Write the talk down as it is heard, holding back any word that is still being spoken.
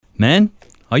Men,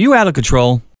 are you out of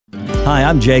control? Hi,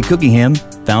 I'm Jay Cookingham,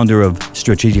 founder of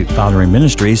Strategic Fathering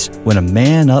Ministries, when a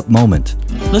man up moment.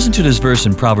 Listen to this verse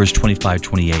in Proverbs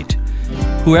 25:28.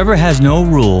 Whoever has no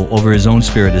rule over his own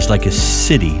spirit is like a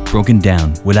city broken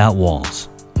down without walls.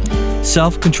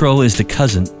 Self-control is the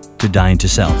cousin to dying to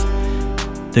self,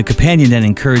 the companion that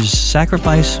encourages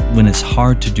sacrifice when it's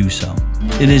hard to do so.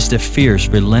 It is the fierce,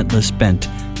 relentless bent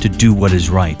to do what is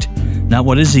right, not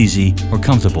what is easy or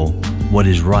comfortable, what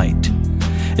is right.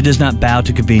 It does not bow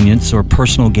to convenience or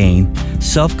personal gain.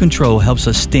 Self-control helps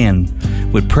us stand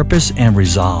with purpose and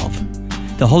resolve.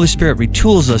 The Holy Spirit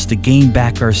retools us to gain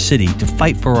back our city, to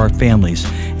fight for our families,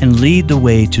 and lead the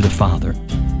way to the Father.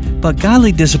 But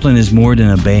godly discipline is more than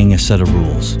obeying a set of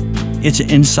rules. It's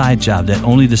an inside job that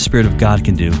only the Spirit of God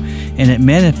can do, and it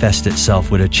manifests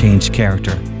itself with a changed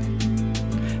character.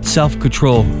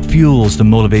 Self-control fuels the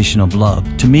motivation of love.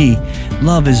 To me,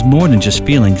 love is more than just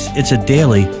feelings. It's a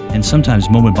daily, and sometimes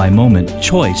moment-by-moment,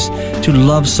 choice to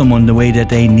love someone the way that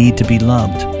they need to be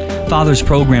loved. Father's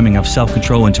programming of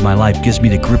self-control into my life gives me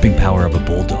the gripping power of a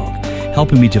bulldog,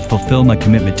 helping me to fulfill my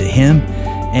commitment to him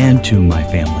and to my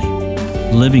family.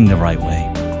 Living the right way,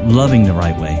 loving the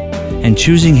right way, and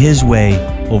choosing his way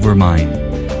over mine.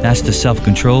 That's the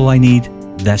self-control I need.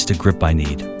 That's the grip I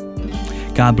need.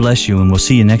 God bless you, and we'll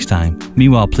see you next time.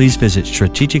 Meanwhile, please visit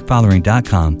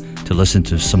strategicfathering.com to listen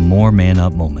to some more Man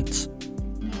Up moments.